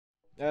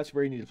That's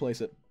where you need to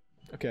place it.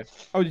 Okay.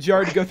 Oh, did you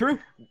already go through?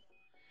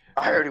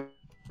 I already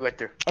went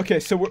through. Okay,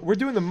 so we're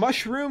doing the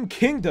Mushroom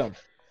Kingdom.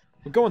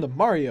 We're going to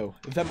Mario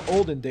of them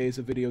olden days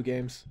of video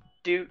games.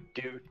 Great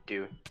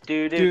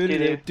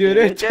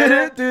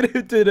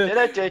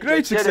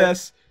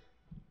success.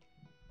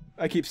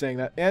 I keep saying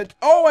that. And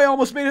oh, I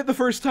almost made it the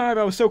first time.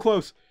 I was so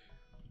close.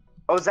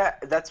 Oh,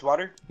 that's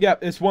water? Yeah,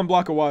 it's 1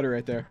 block of water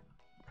right there.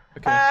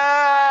 Okay.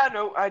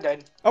 No, I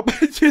died. Oh,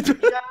 Yeah,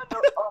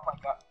 no. Oh my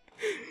god.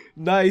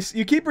 Nice.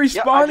 You keep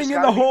respawning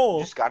in the hole.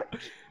 Just got it.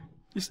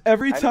 Just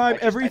every time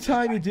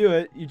you do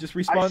it, you just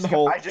respawn in the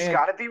hole. I just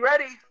gotta be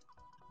ready.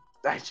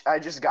 I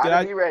just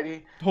gotta be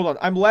ready. Hold on,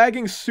 I'm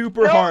lagging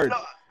super hard.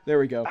 No. There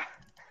we go.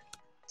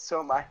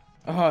 So am I.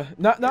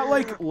 Not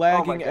like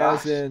lagging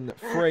as in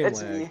frame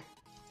it's lag. Me.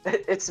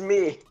 It's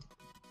me.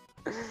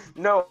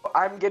 No,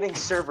 I'm getting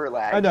server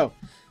lag. I know.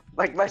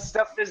 Like my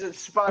stuff isn't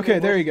spawning. Okay,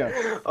 there you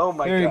go. Oh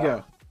my god. There you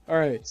go. All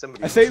right.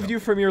 I saved you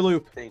from your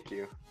loop. Thank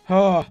you.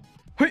 Oh.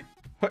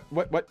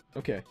 What?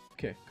 Okay.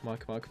 Come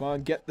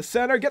on. Get the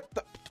center. Get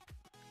the.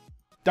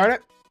 Darn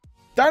it.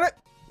 Got it.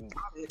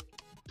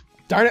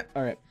 Darn it.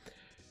 All right.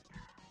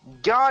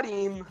 Got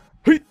him.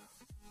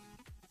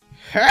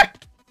 Ha!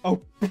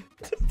 Oh.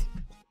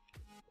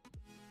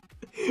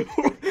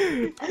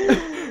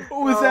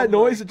 What was that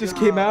noise that just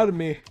came out of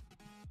me?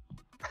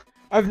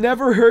 I've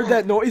never heard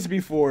that noise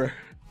before.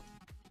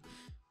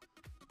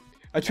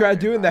 I tried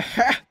doing the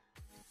ha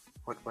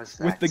what was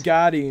that? with the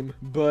got him,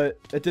 but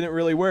it didn't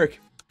really work.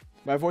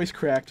 My voice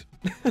cracked.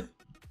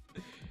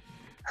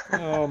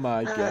 Oh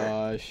my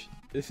gosh.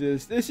 This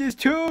is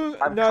too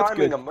I'm not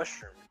climbing good. a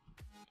mushroom.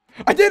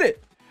 I did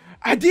it!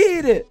 I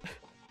did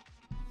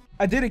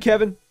it,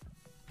 Kevin.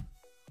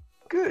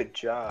 Good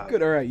job.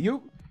 Good, alright.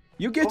 You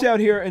get down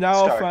here and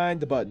I'll find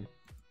the button.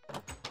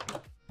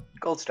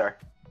 Gold star.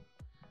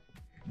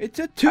 It's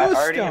a 2-star. I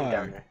already am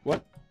down there.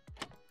 What?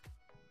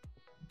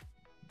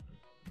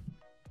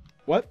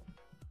 What?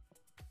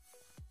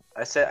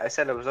 I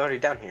said I was already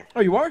down here.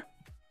 Oh, you are?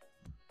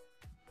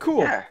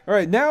 Cool. Yeah. All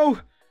right, now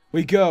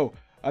we go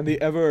on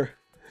the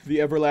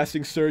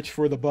everlasting search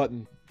for the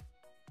button.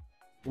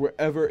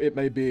 Wherever it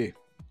may be.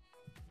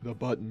 The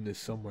button is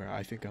somewhere.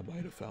 I think I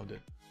might have found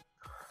it.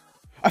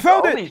 I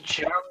found it!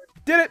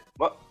 Did it!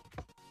 What?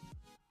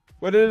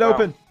 Where did it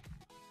open?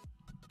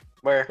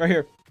 Where? Right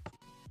here.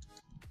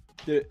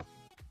 Did it?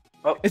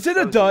 Oh, is it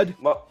a dud?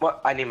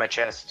 What? I need my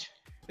chest.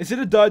 Is it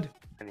a dud?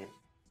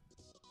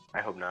 I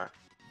hope not.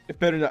 It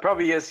better not.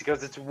 Probably is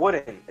because it's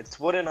wooden. It's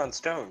wooden on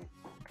stone.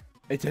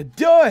 It's a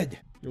dud!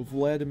 You're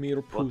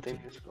Vladimir Putin.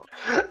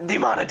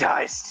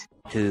 Demonetized.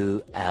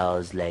 2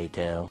 hours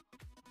later.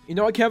 You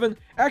know what, Kevin?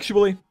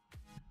 Actually, you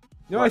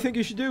know what I think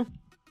you should do?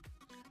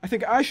 I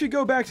think I should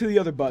go back to the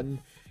other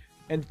button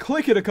and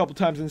click it a couple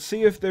times and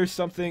see if there's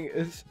something,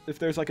 if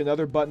there's like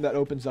another button that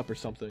opens up or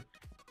something.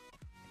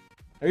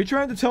 Are you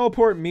trying to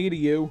teleport me to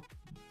you?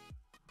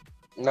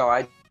 No,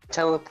 I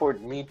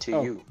teleport me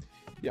to you.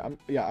 Yeah,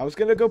 I was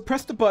gonna go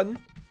press the button.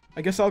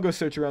 I guess I'll go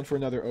search around for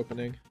another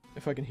opening,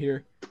 if I can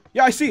hear.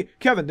 Yeah, I see!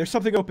 Kevin, there's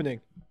something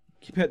opening.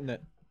 Keep hitting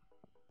it.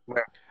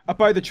 Where? Up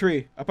by the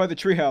tree. Up by the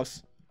tree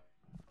house.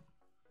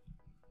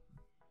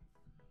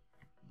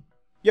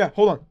 Yeah,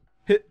 hold on.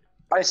 Hit.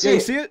 I see. Yeah, you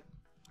see it?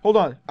 Hold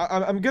on.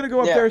 I'm gonna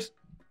go up there.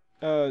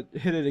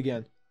 Hit it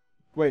again.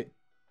 Wait.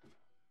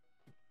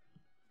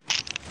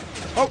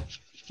 Oh!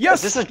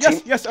 Yes!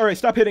 Yes! Alright,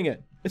 stop hitting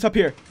it. It's up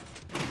here.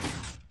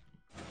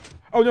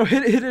 Oh no,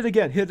 hit it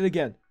again. Hit it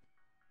again.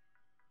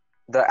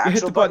 The actual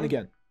hit the button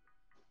again.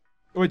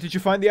 Oh, wait, did you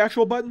find the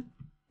actual button?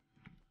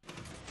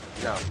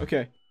 No.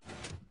 Okay.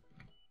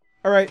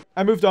 Alright,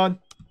 I moved on.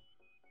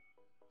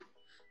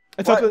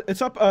 It's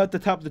up at the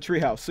top of the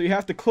treehouse, so you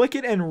have to click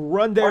it and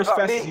run there as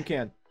fast as you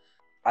can.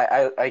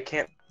 I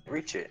can't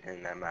reach it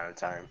in that amount of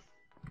time.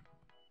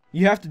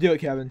 You have to do it,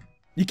 Kevin.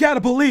 You gotta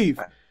believe.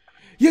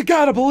 You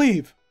gotta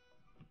believe.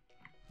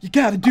 You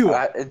gotta do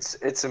it.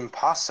 It's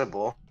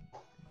impossible.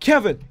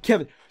 Kevin,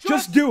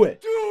 just do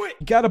it. Do it.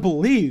 You gotta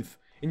believe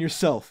in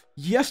yourself.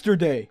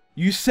 Yesterday,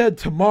 you said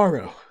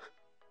tomorrow.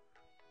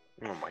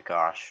 Oh my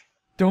gosh.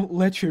 Don't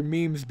let your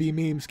memes be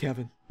memes,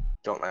 Kevin.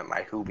 Don't let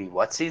my who be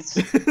whatsies.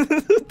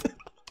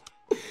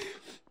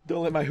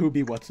 Don't let my who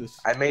be whatses.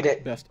 I made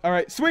it. Best. All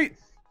right, sweet.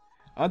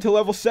 On to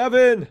level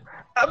 7.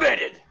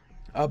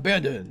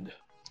 Abandoned.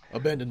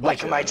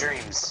 Like my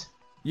dreams.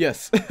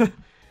 Yes.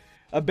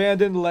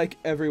 Abandoned like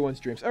everyone's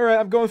dreams. All right,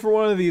 I'm going for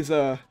one of these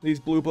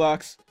blue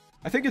blocks.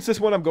 I think it's this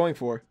one I'm going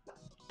for.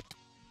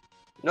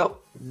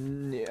 Nope.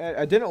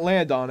 I didn't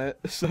land on it,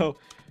 so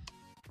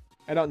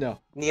I don't know.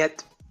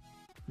 Niet.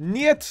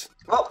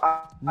 Oh,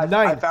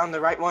 I found the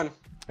right one.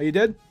 Oh, you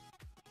did?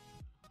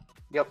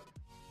 Yep.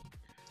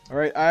 All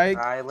right,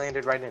 I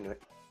landed right into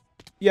it.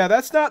 Yeah,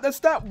 that's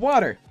not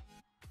water.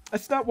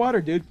 That's not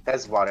water, dude.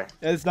 That's water.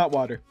 That is not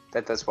water.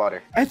 That's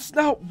water. It's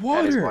not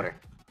water. That is water.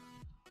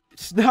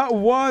 It's not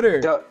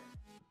water.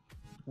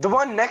 The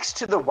one next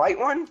to the white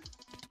one.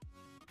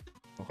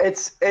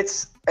 It's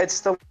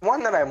the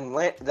one that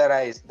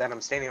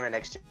I'm standing right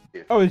next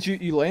to. Oh, did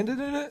you landed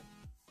in it?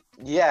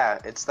 Yeah,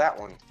 it's that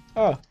one.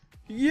 Oh,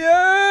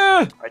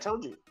 Yeah! I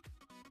told you.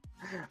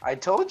 I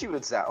told you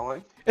it's that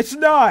one. It's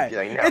not.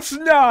 You're like, no. It's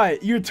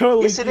not. You're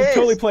totally, Yes, it you're is.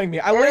 totally playing me.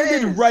 I It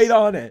landed is. right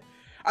on it.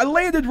 I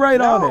landed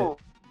right on it.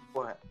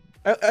 What?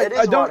 I It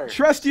is don't water.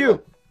 trust you.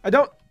 Look. I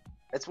don't.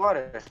 It's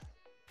water.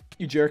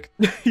 You jerk.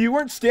 You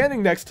weren't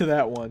standing next to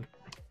that one.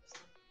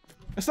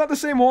 That's not the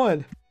same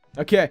one.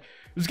 Okay,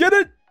 let's get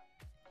it.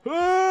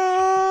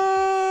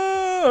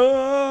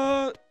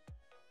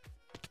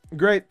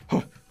 Great.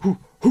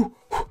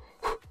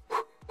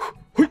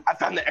 I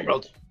found the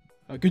emerald.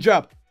 Good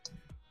job.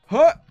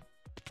 Huh?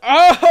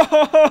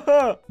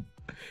 Oh!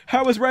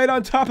 I was right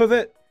on top of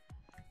it.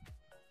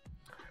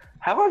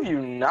 How have you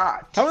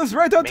not? I was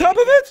right on top of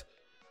Maybe. it.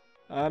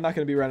 I'm not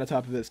going to be right on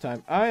top of it this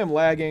time. I am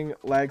lagging,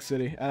 lag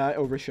city, and I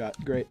overshot.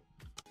 Great.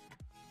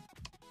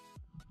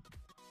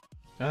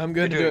 I'm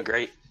You're going to do doing it.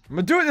 great. I'm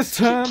going to do it this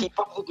time. Keep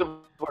up the good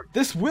work.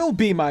 This will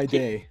be my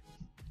day.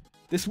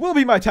 This will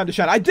be my time to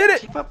shine. I did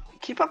it.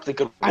 Keep up the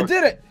good work. I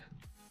did it.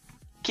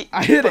 I Keep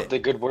hit up it. the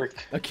good work.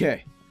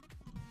 Okay.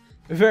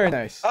 Very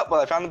nice. Oh,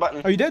 well, I found the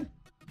button. Oh, you did?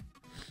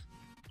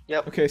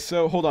 Yep. Okay,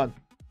 so hold on.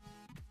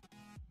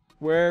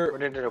 Where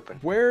did it open?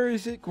 Where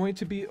is it going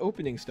to be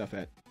opening stuff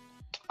at?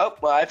 Oh,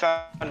 well, I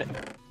found it.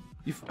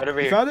 Right over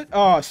You here. found it?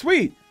 Oh,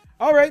 sweet.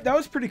 All right, that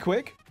was pretty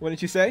quick. What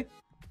did you say?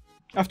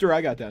 After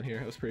I got down here,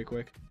 it was pretty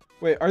quick.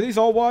 Wait, are these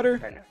all water?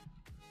 I know.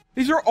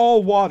 These are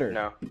all water.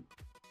 No.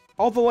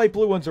 All the light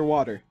blue ones are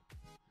water.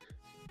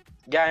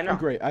 Yeah, I know. Oh,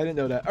 great. I didn't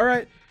know that. All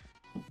right.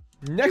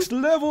 Next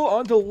level,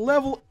 on to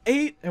level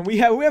 8, and we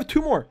have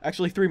 2 more.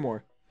 Actually, 3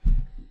 more.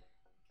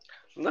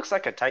 Looks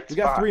like a tight We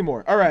spot. got 3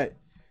 more. All right.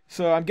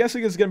 So I'm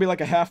guessing it's gonna be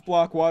like a half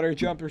block water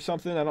jump or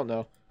something. I don't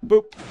know.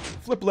 Boop.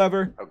 Flip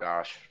lever. Oh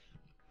gosh.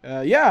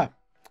 Yeah.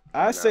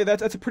 I no. say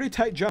that's a pretty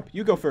tight jump.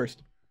 You go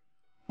first.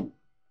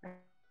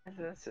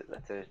 That's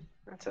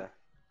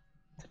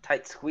a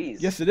tight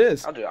squeeze. Yes, it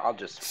is. I'll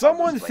just.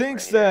 Someone like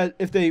thinks right here. that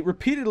if they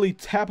repeatedly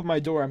tap on my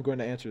door, I'm going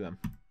to answer them.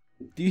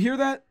 Do you hear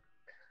that?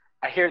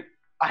 I hear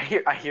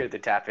the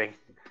tapping.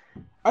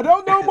 I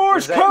don't know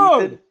Morse Is that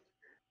code.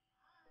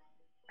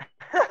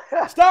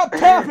 Ethan? Stop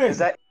tapping. Is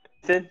that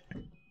Ethan?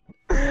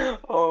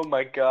 Oh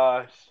my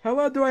gosh. How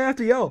loud do I have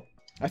to yell?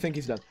 I think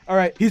he's done. All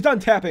right, he's done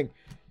tapping.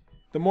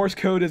 The Morse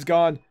code is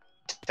gone.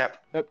 Tap.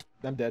 Oh,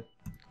 I'm dead.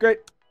 Great.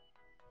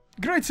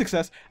 Great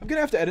success. I'm going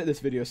to have to edit this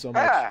video so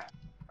much. Ah,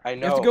 I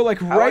know. You have to go like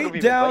How long have right we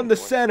been down playing the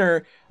for?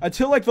 center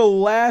until like the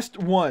last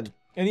one.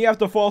 And you have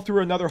to fall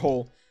through another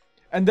hole.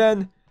 And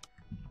then...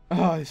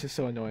 Oh, this is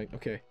so annoying.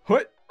 Okay.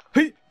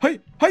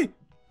 Hey!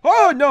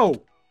 Oh, no!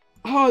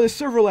 Oh, the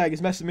server lag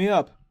is messing me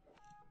up.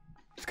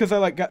 It's because I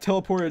like got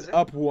teleported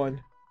up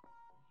one.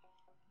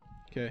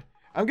 Okay.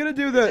 I'm going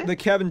to do the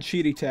Kevin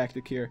cheaty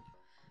tactic here.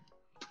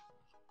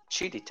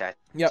 Cheaty tactic.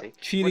 Yep. What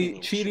do you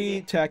mean,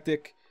 Cheaty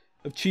tactic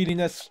of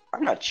cheatiness.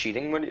 I'm not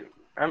cheating. What do you?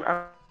 I'm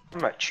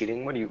not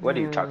cheating. What are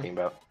you talking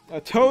about?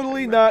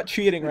 Totally not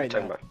cheating What are you right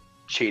talking now. about?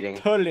 Cheating.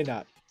 Totally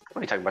not. What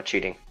are you talking about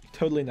cheating?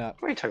 Totally not.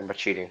 What are you talking about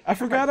cheating? I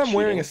forgot I'm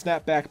wearing a cheating.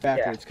 snapback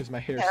backwards because my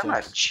hair Yeah, I'm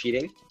not sucks.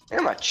 cheating.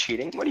 I'm not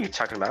cheating. What are you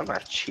talking about? I'm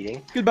not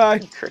cheating. Goodbye.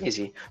 You're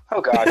crazy.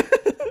 Oh god.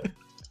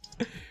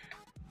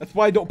 That's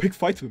why I don't pick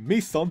fights with me,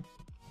 son.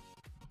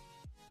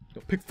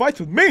 Don't pick fights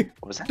with me.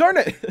 What was that? Darn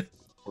it.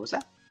 What was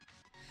that?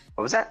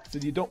 What was that? So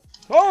you don't.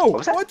 Oh, What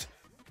was that? what?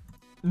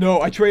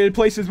 No, I traded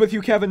places with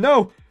you, Kevin.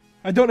 No,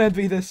 I don't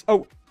envy this.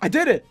 Oh, I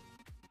did it.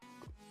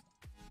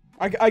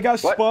 I got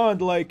What?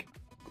 spawned like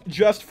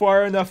just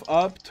far enough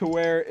up to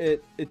where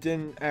it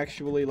didn't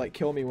actually like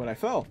kill me when I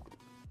fell.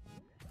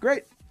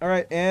 Great. All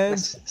right, and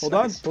That's hold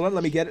nice. on.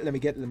 Let me get it. Let me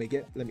get it. Let me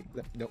get it. Let me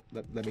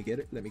get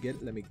it. Let me get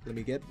it. Let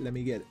me get it. Let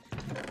me get it.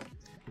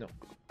 No.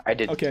 I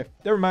did. Okay,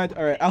 never mind.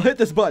 All right, I'll hit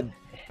this button.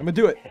 I'm gonna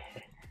do it.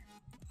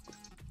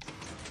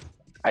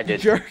 I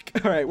did. Jerk.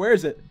 All right, where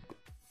is it?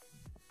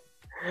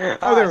 Oh,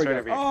 Ah, there we it's right go.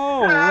 over here.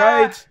 Oh, Ah!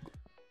 right.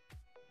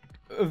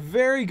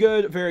 Very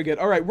good, very good.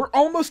 All right, we're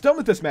almost done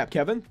with this map,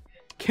 Kevin.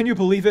 Can you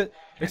believe it?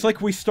 It's like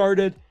we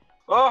started...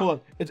 Oh, Hold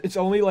on. It's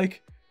only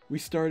like we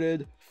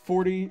started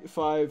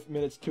 45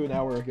 minutes to an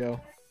hour ago.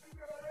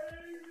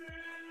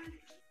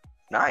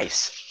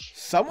 nice.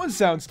 Someone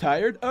sounds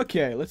tired.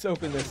 Okay, let's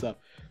open this up.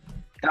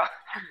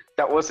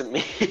 That wasn't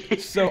me.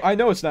 So, I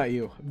know it's not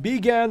you.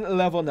 Began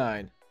level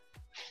 9.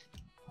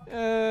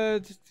 Why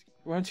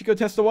don't you go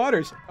test the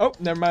waters? Oh,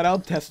 never mind. I'll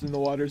test in the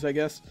waters, I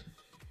guess.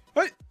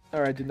 Alright.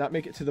 Alright, did not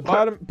make it to the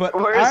bottom, but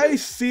Where is I it?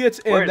 see it,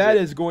 Where and is that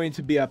it? is going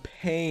to be a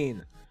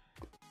pain.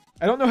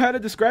 I don't know how to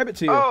describe it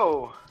to you.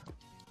 Oh.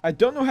 I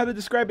don't know how to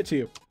describe it to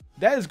you.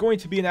 That is going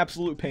to be an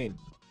absolute pain.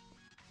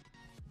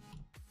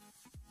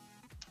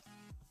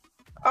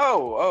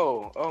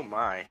 Oh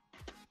my.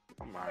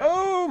 Oh my.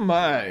 Oh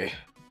my.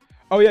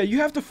 Oh yeah, you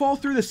have to fall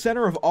through the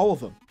center of all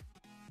of them.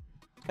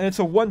 And it's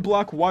a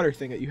 1-block water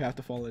thing that you have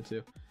to fall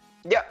into.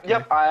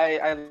 Yep.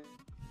 I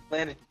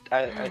landed.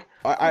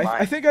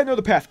 I think I know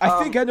the path.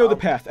 I think I know the um,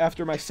 path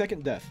after my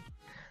second death.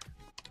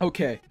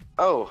 Okay.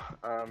 Oh.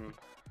 I'm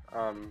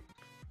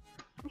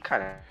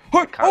kind of.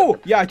 Oh,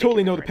 yeah, I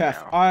totally know the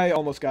path. I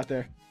almost got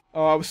there.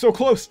 Oh, I was so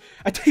close.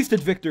 I tasted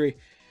victory.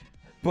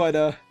 But,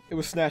 it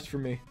was snatched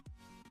from me.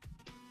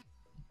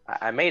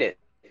 I made it.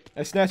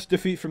 I snatched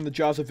defeat from the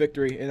jaws of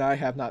victory, and I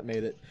have not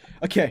made it.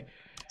 Okay.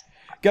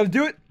 Gotta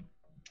do it.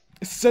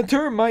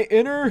 Center my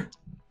inner,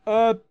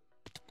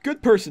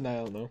 good person. I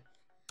don't know.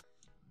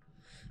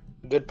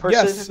 Good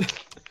person? Yes.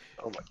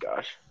 Oh my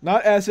gosh.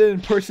 Not as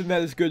in person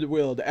that is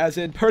good-willed, as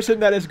in person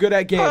that is good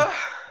at game,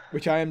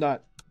 which I am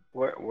not.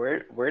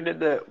 Where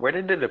did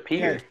it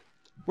appear? Yeah.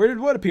 Where did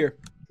what appear?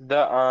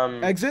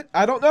 The Exit?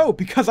 I don't know,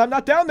 because I'm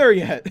not down there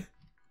yet.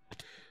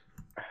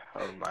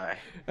 Oh my.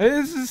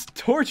 This is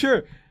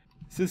torture.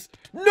 This is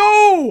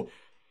no.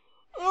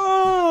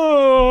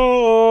 Oh.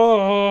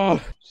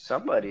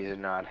 Somebody's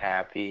not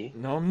happy.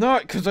 No, I'm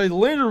not, because I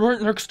landed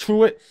right next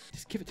to it.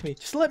 Just give it to me.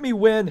 Just let me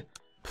win,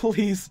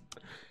 please.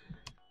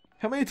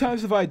 How many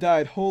times have I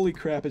died? Holy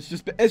crap! It's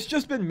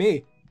just been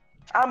me.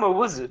 I'm a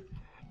wizard.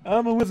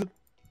 I'm a wizard.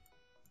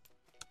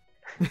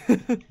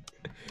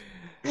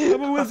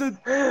 I'm a wizard.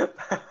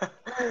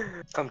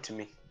 Come to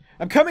me.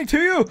 I'm coming to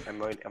you. I'm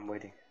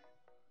waiting.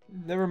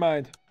 Never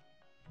mind.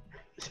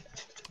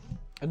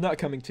 I'm not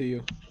coming to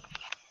you.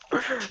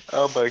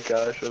 Oh my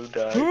gosh, I'm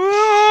dying.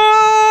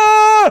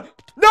 Ah!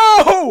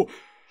 No!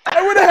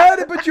 I would have had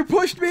it, but you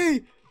pushed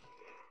me.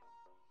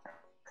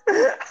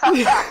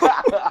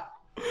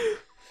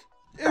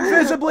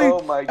 Invisibly,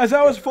 Oh my as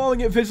I was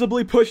falling, it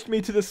visibly pushed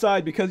me to the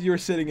side because you were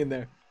sitting in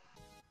there.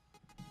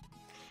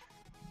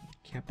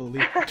 Can't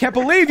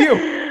believe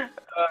you!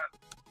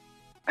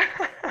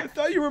 I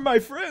thought you were my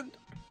friend.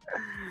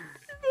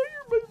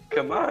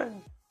 Come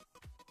on.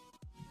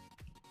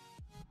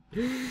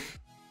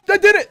 I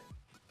did it!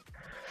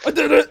 I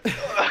did it!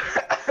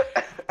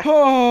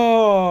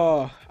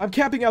 Oh, I'm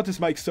capping out this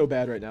mic so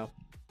bad right now.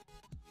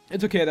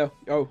 It's okay though.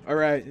 Oh, all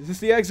right. Is this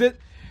the exit?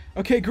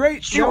 Okay,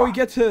 great. Now I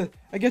get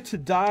to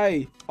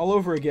die all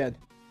over again.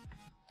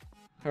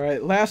 All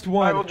right, last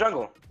one. Spiral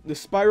jungle. The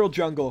spiral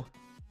jungle.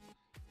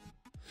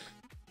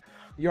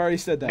 You already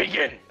said that.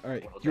 Begin. All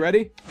right, you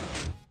ready?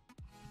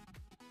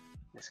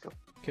 Let's go.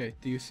 Okay.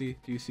 Do you see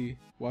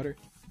water?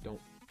 Don't.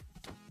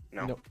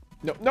 No.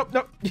 Nope.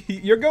 Nope.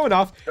 You're going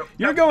off.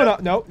 You're going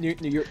off. No,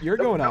 you're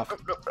going off.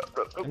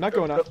 I'm not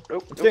going off.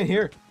 I'm staying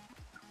here.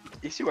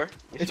 Yes, you are.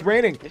 It's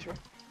raining. Yes, you are.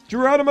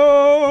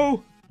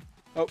 Geronimo!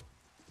 Oh.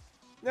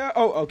 No.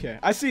 Oh, okay.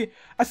 I see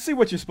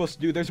what you're supposed to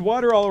do. There's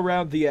water all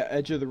around the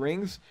edge of the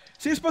rings.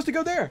 So you're supposed to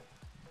go there.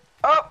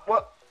 Oh,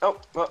 what? Oh,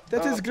 well.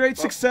 That is great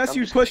success.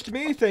 You pushed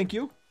me. Thank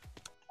you.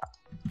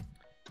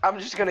 I'm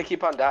just gonna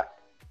keep on that.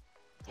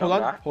 Hold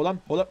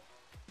up.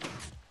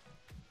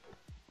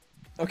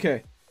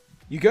 Okay.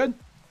 You good?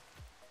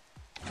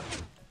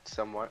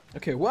 Somewhat.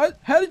 Okay, what?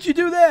 How did you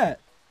do that?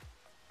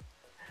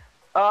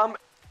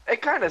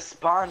 It kind of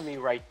spawned me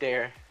right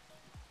there.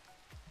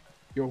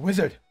 You're a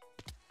wizard.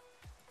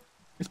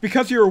 It's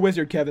because you're a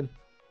wizard, Kevin.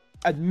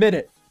 Admit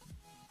it.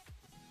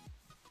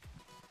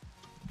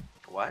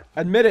 What?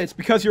 Admit it. It's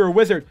because you're a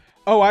wizard.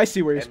 Oh, I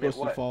see where you're Admit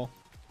supposed to what? fall.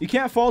 You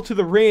can't fall to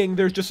the ring.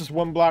 There's just this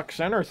one block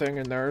center thing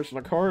in there. It's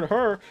like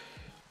her.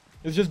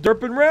 It's just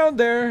derping around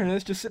there, and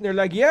it's just sitting there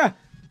like, yeah,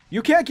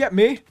 you can't get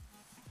me.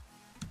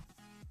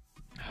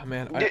 Oh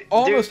man, I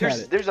almost had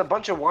it. There's a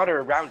bunch of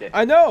water around it.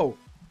 I know,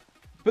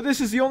 but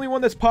this is the only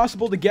one that's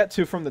possible to get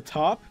to from the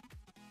top.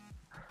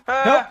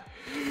 Help!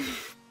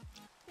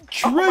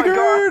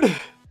 Triggered! Oh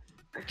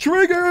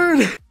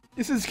Triggered!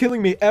 This is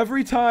killing me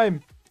every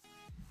time.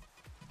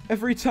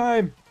 Every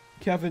time,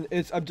 Kevin.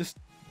 I'm just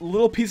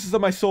little pieces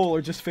of my soul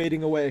are just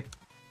fading away.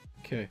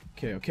 Okay.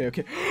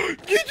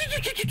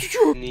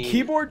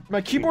 Keyboard?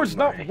 My keyboard's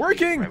not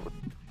working.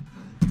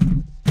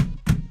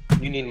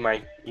 You need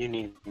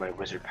my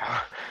wizard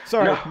power.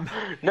 Sorry,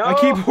 No. my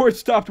keyboard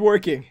stopped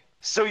working.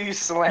 So you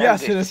slammed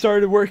Yes, it. and it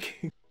started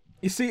working.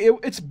 You see,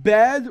 it's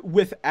bad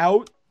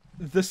without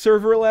the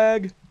server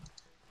lag,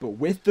 but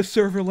with the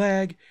server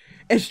lag,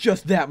 it's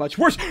just that much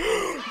worse.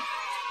 I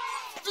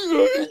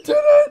did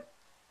it!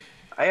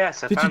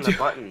 Yes, I found the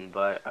button,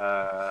 but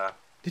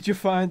Did you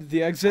find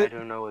the I exit?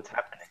 don't know what's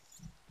happening.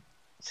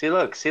 See,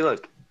 look.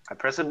 I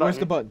press a button. Where's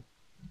the button?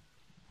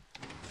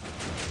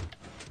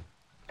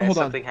 And Hold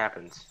on. something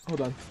happens.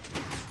 Hold on.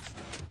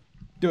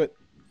 Do it.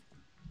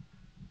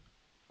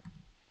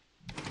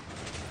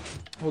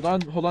 Hold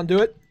on,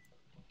 do it.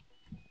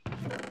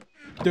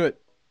 Do it.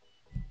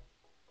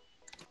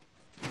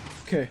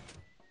 Okay.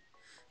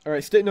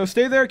 Alright,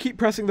 stay there, keep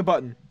pressing the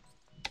button.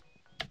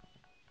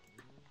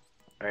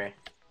 Alright.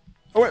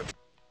 Oh wait.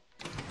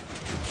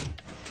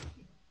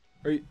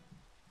 Are you...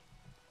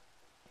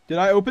 Did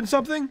I open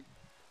something?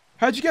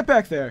 How'd you get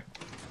back there?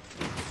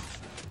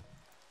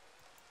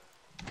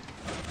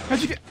 How'd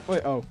you get...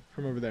 Wait, oh,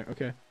 from over there,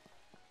 okay.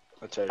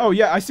 That's right. Oh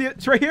yeah, I see it,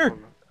 it's right here.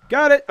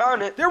 Got it.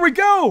 Found it. There we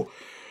go!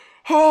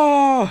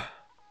 Oh!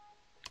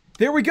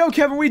 There we go,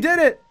 Kevin, we did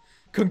it!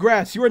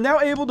 Congrats, you are now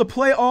able to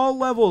play all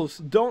levels.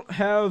 Don't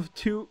have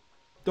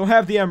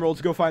the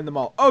emeralds, go find them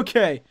all.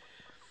 Okay.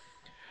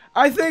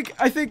 I think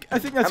that's good.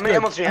 How many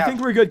emeralds do you have? I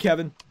think we're good,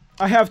 Kevin.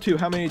 I have 2.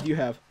 How many do you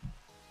have?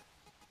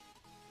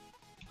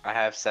 I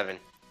have 7.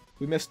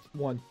 We missed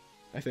 1,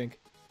 I think.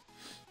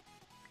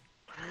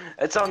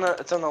 It's on the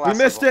last We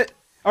missed level. it!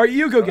 All right,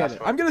 you go get that's it.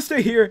 fine. I'm gonna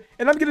stay here,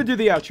 and I'm gonna do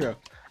the outro.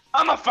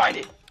 I'm gonna find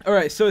it. All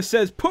right, so it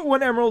says put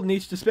 1 emerald in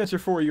each dispenser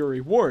for your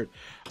reward.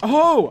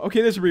 Oh,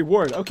 okay, there's a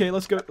reward. Okay,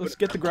 let's go. Let's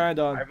get the grind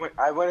on.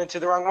 I went into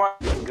the wrong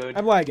one. Good.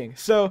 I'm lagging.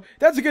 So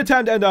that's a good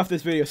time to end off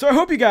this video. So I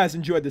hope you guys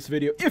enjoyed this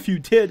video. If you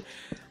did,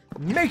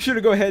 make sure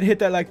to go ahead and hit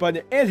that like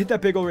button and hit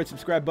that big old red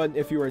subscribe button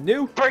if you are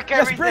new. Break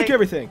Yes, break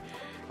everything.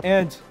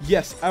 And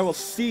yes, I will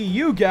see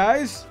you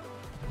guys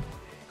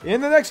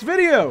in the next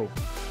video.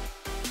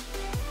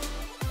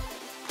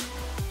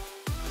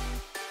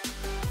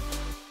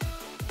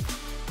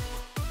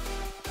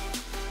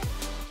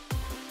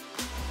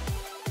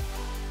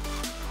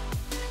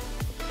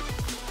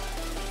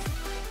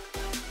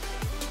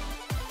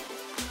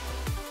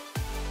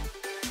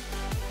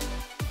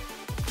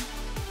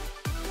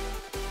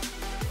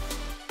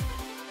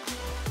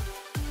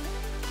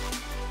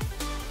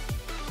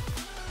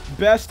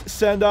 Best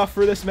send-off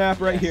for this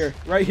map right here.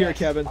 Right here,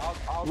 Kevin.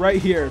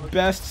 Right here.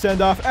 Best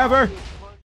send-off ever.